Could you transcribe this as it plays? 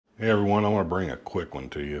Hey everyone, I want to bring a quick one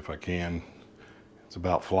to you if I can. It's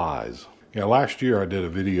about flies. Yeah, last year I did a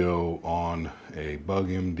video on a Bug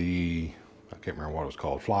MD, I can't remember what it was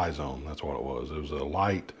called, Fly Zone, that's what it was. It was a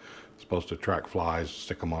light, supposed to attract flies,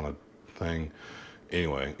 stick them on a thing.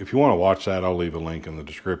 Anyway, if you want to watch that, I'll leave a link in the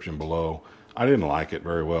description below. I didn't like it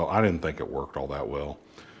very well. I didn't think it worked all that well.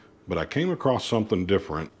 But I came across something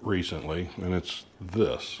different recently, and it's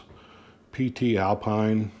this. PT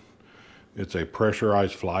Alpine. It's a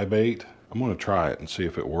pressurized fly bait. I'm going to try it and see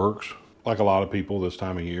if it works. Like a lot of people this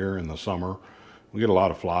time of year in the summer, we get a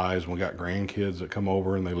lot of flies. We got grandkids that come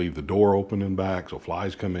over and they leave the door open and back, so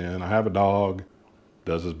flies come in. I have a dog,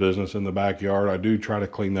 does his business in the backyard. I do try to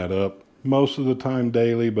clean that up most of the time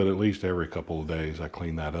daily, but at least every couple of days I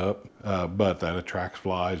clean that up. But that attracts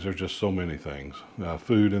flies. There's just so many things.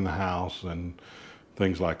 Food in the house and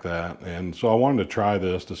things like that. And so I wanted to try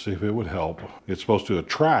this to see if it would help. It's supposed to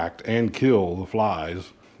attract and kill the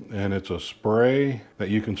flies. And it's a spray that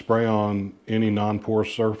you can spray on any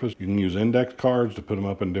non-porous surface. You can use index cards to put them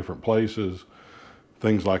up in different places.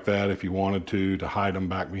 Things like that if you wanted to hide them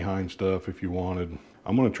back behind stuff if you wanted.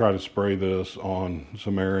 I'm going to try to spray this on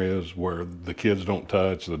some areas where the kids don't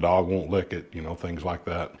touch, the dog won't lick it, you know, things like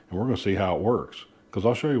that. And we're going to see how it works. Because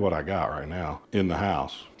I'll show you what I got right now in the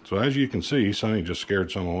house. So as you can see, Sonny just scared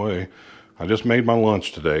some away. I just made my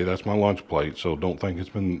lunch today. That's my lunch plate, so don't think it's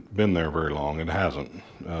been there very long. It hasn't.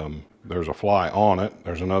 There's a fly on it.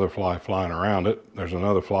 There's another fly flying around it. There's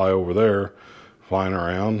another fly over there flying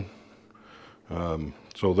around.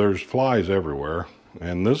 So there's flies everywhere.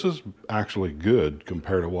 And this is actually good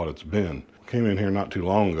compared to what it's been. Came in here not too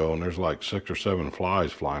long ago, and there's like 6 or 7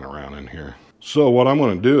 flies flying around in here. So what I'm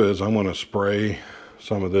going to do is I'm going to spray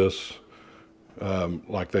some of this.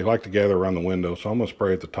 Like they like to gather around the window, so I'm going to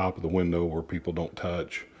spray at the top of the window where people don't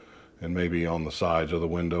touch, and maybe on the sides of the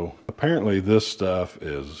window. Apparently this stuff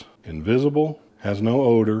is invisible, has no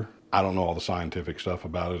odor. I don't know all the scientific stuff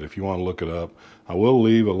about it. If you want to look it up, I will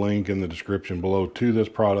leave a link in the description below to this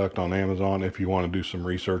product on Amazon if you want to do some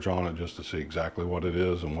research on it just to see exactly what it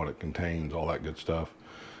is and what it contains, all that good stuff.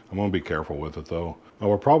 I'm going to be careful with it though. I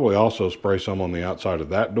will probably also spray some on the outside of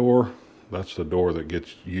that door. That's the door that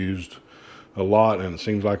gets used a lot, and it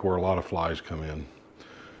seems like where a lot of flies come in.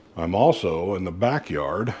 I'm also in the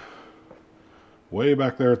backyard, way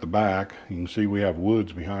back there at the back. You can see we have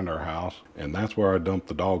woods behind our house, and that's where I dump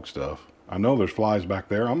the dog stuff. I know there's flies back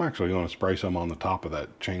there. I'm actually going to spray some on the top of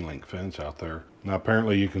that chain link fence out there. Now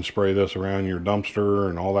apparently you can spray this around your dumpster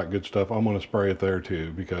and all that good stuff. I'm going to spray it there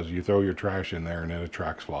too, because you throw your trash in there and it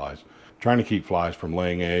attracts flies. I'm trying to keep flies from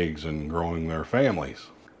laying eggs and growing their families.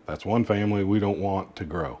 That's one family we don't want to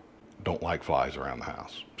grow. Don't like flies around the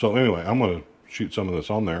house. So anyway, I'm going to shoot some of this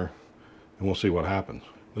on there and we'll see what happens.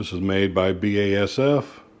 This is made by BASF.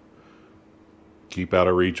 Keep out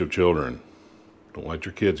of reach of children. Don't let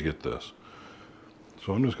your kids get this.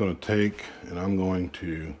 So I'm just going to take and I'm going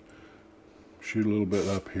to shoot a little bit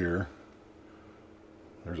up here.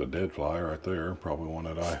 There's a dead fly right there, probably one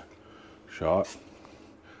that I shot.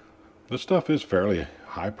 This stuff is fairly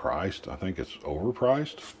high priced. I think it's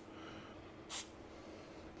overpriced.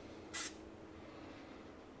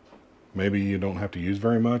 Maybe you don't have to use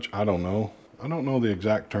very much. I don't know. I don't know the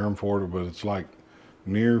exact term for it, but it's like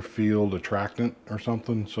near field attractant or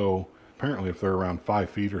something. So apparently if they're around 5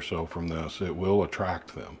 feet or so from this, it will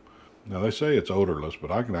attract them. Now they say it's odorless,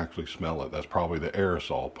 but I can actually smell it. That's probably the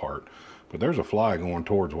aerosol part. But there's a fly going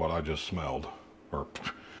towards what I just smelled. Or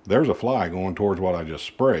there's a fly going towards what I just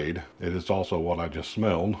sprayed. It is also what I just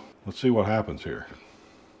smelled. Let's see what happens here.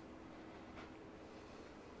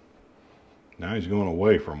 Now he's going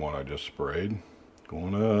away from what I just sprayed.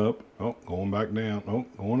 Going up. Oh, going back down. Oh,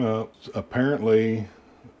 going up. Apparently,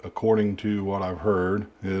 according to what I've heard,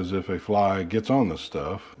 is if a fly gets on this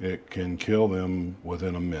stuff, it can kill them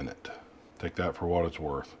within a minute. Take that for what it's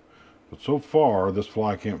worth. But so far, this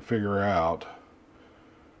fly can't figure out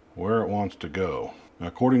where it wants to go. Now,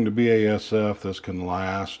 according to BASF, this can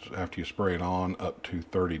last, after you spray it on, up to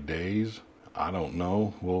 30 days. I don't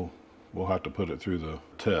know. We'll have to put it through the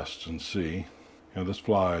tests and see. Now this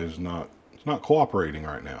fly is it's not cooperating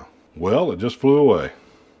right now. Well, it just flew away.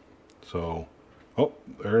 So, oh,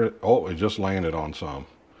 it just landed on some.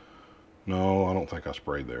 No, I don't think I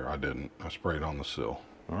sprayed there. I didn't. I sprayed on the sill.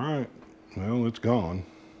 All right, well, it's gone.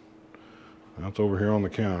 That's over here on the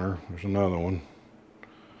counter. There's another one.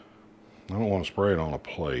 I don't want to spray it on a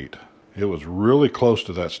plate. It was really close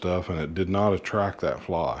to that stuff and it did not attract that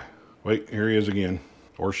fly. Wait, here he is again.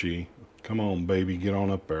 Or she. Come on, baby, get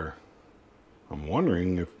on up there. I'm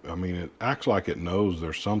wondering if, I mean, it acts like it knows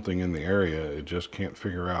there's something in the area. It just can't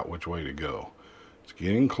figure out which way to go. It's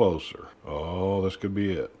getting closer. Oh, this could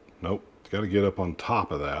be it. Nope, it's got to get up on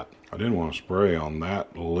top of that. I didn't want to spray on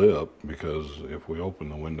that lip because if we open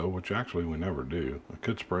the window, which actually we never do, I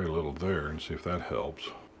could spray a little there and see if that helps.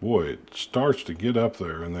 Boy, it starts to get up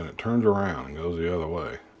there and then it turns around and goes the other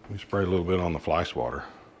way. Let me spray a little bit on the fly swatter.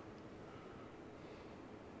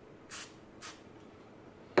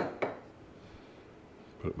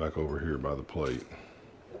 Put it back over here by the plate.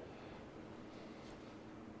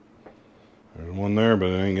 There's one there, but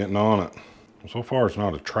it ain't getting on it. So far, it's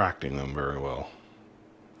not attracting them very well.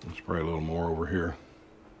 Let's spray a little more over here.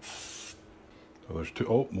 So there's two.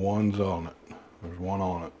 Oh, one's on it. There's one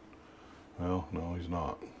on it. Well, no, he's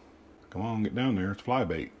not. Come on, get down there. It's fly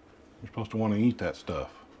bait. You're supposed to want to eat that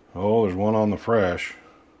stuff. Oh, there's one on the fresh.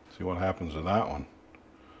 See what happens to that one.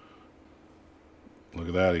 Look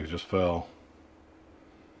at that, he just fell.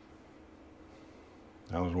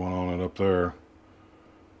 Now there's one on it up there.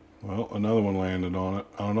 Well, another one landed on it.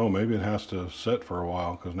 I don't know, maybe it has to sit for a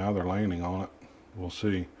while because now they're landing on it. We'll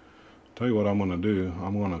see. Tell you what I'm going to do.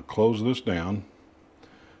 I'm going to close this down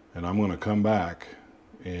and I'm going to come back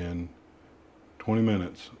in 20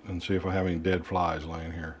 minutes and see if I have any dead flies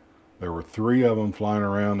laying here. There were 3 of them flying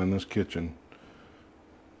around in this kitchen.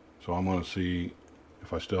 So I'm going to see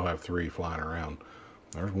if I still have 3 flying around.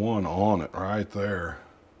 There's one on it right there.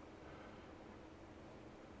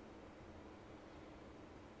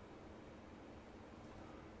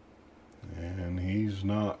 And he's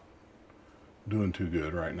not doing too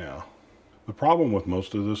good right now. The problem with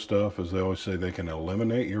most of this stuff is they always say they can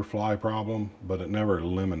eliminate your fly problem, but it never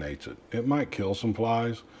eliminates it. It might kill some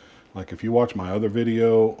flies. Like if you watch my other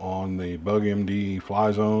video on the Bug MD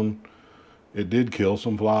fly zone, it did kill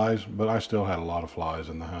some flies, but I still had a lot of flies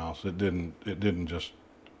in the house. It didn't just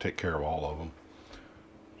take care of all of them.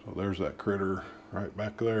 So there's that critter right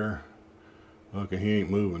back there. Look, he ain't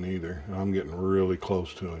moving either. I'm getting really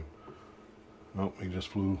close to him. Oh, he just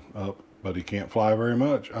flew up, but he can't fly very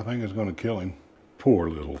much. I think it's going to kill him. Poor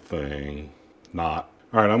little thing. Not.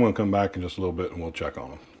 All right, I'm going to come back in just a little bit and we'll check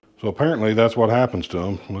on him. So apparently that's what happens to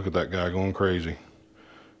him. Look at that guy going crazy.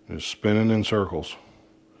 Just spinning in circles.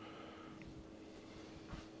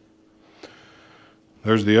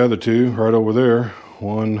 There's the other 2 right over there.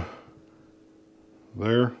 One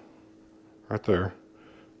there, right there,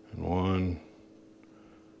 and one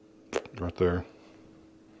right there.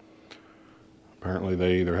 Apparently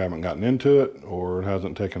they either haven't gotten into it or it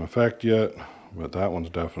hasn't taken effect yet, but that one's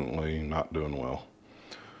definitely not doing well.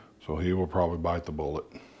 So he will probably bite the bullet.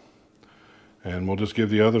 And we'll just give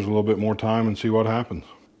the others a little bit more time and see what happens.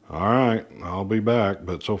 All right, I'll be back,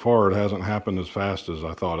 but so far it hasn't happened as fast as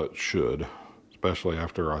I thought it should, especially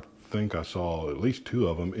after I think I saw at least 2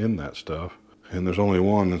 of them in that stuff. And there's only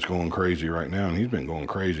one that's going crazy right now, and he's been going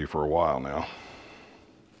crazy for a while now.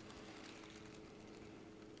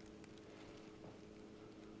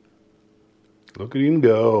 Look at him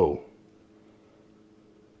go.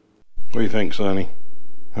 What do you think, Sonny?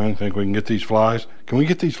 Huh? Think we can get these flies? Can we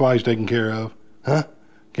get these flies taken care of? Huh?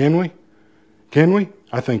 Can we? Can we?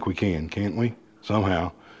 I think we can, can't we?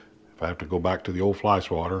 Somehow. If I have to go back to the old fly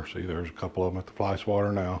swatter. See, there's a couple of them at the fly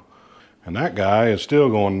swatter now. And that guy is still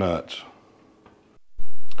going nuts.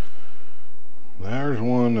 There's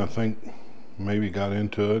one I think maybe got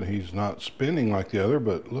into it. He's not spinning like the other,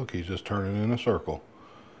 but look, he's just turning in a circle.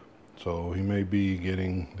 So he may be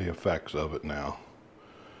getting the effects of it now.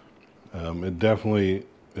 It definitely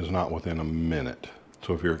is not within a minute.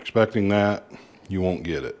 So if you're expecting that, you won't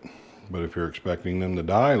get it. But if you're expecting them to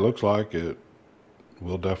die, it looks like it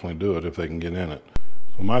will definitely do it if they can get in it.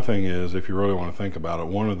 So my thing is, if you really want to think about it,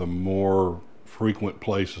 one of the more frequent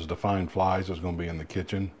places to find flies is going to be in the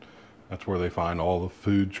kitchen. That's where they find all the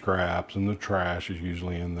food scraps, and the trash is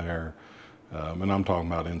usually in there. And I'm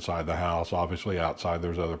talking about inside the house. Obviously outside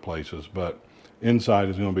there's other places, but inside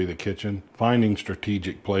is going to be the kitchen. Finding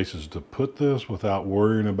strategic places to put this without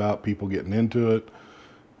worrying about people getting into it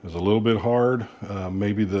is a little bit hard.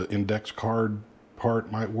 Maybe the index card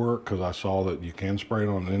part might work, because I saw that you can spray it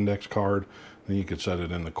on an index card. Then you could set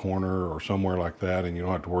it in the corner or somewhere like that, and you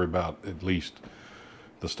don't have to worry about at least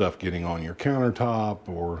the stuff getting on your countertop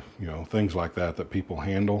or, you know, things like that that people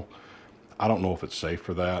handle. I don't know if it's safe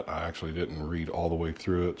for that. I actually didn't read all the way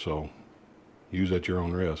through it, so use at your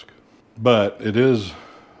own risk. But it is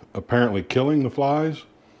apparently killing the flies.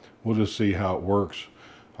 We'll just see how it works.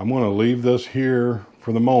 I'm going to leave this here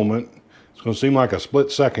for the moment. It's going to seem like a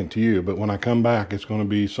split second to you, but when I come back, it's going to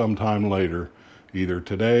be sometime later. Either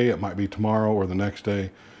today, it might be tomorrow, or the next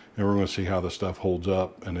day. And we're going to see how the stuff holds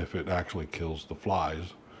up and if it actually kills the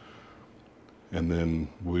flies. And then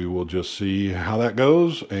we will just see how that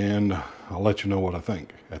goes, and I'll let you know what I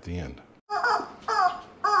think at the end.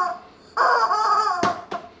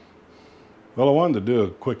 Well, I wanted to do a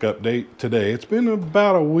quick update today. It's been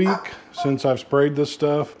about a week since I've sprayed this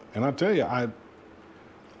stuff, and I tell you,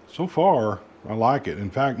 so far I like it. In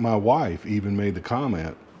fact, my wife even made the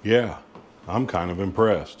comment, yeah, I'm kind of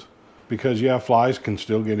impressed. Because yeah, flies can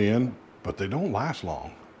still get in, but they don't last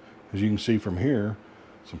long. As you can see from here,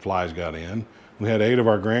 some flies got in. We had 8 of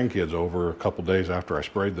our grandkids over a couple days after I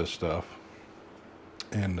sprayed this stuff.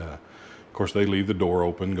 And of course they leave the door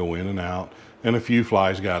open, go in and out, and a few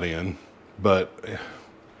flies got in. But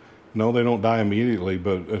no, they don't die immediately,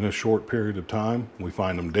 but in a short period of time, we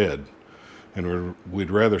find them dead. And we'd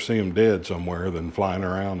rather see them dead somewhere than flying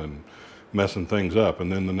around and messing things up.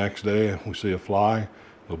 And then the next day, we see a fly. A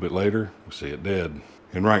little bit later, we see it dead.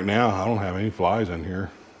 And right now, I don't have any flies in here,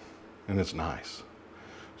 and it's nice.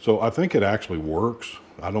 So I think it actually works.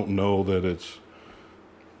 I don't know that it's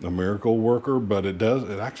a miracle worker, but it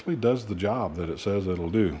actually does the job that it says it'll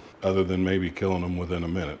do, other than maybe killing them within a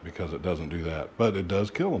minute, because it doesn't do that, but it does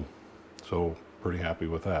kill them. So pretty happy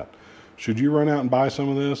with that. Should you run out and buy some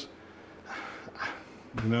of this?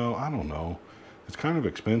 You know, I don't know. It's kind of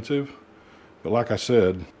expensive, but like I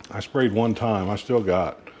said, I sprayed one time. I still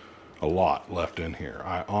got a lot left in here.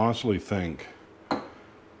 I honestly think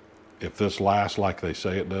if this lasts like they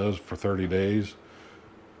say it does for 30 days,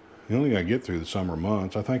 the only thing I get through the summer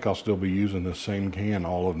months, I think I'll still be using this same can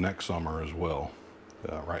all of next summer as well.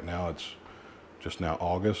 Right now it's just now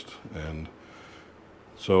August, and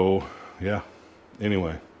so yeah.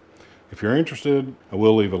 Anyway, if you're interested, I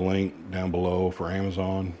will leave a link down below for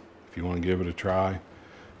Amazon if you want to give it a try.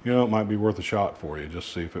 You know, it might be worth a shot for you,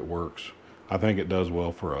 just see if it works. I think it does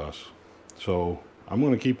well for us. So I'm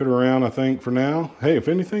going to keep it around, I think, for now. Hey, if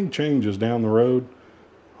anything changes down the road,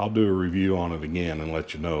 I'll do a review on it again and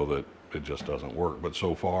let you know that it just doesn't work. But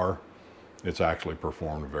so far, it's actually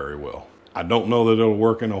performed very well. I don't know that it'll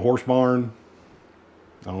work in a horse barn.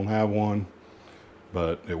 I don't have one,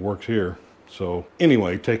 but it works here. So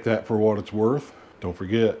anyway, take that for what it's worth. Don't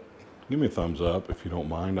forget, give me a thumbs up if you don't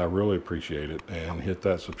mind. I really appreciate it. And hit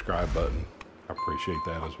that subscribe button. I appreciate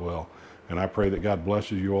that as well. And I pray that God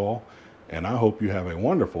blesses you all. And I hope you have a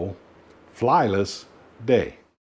wonderful, flyless day.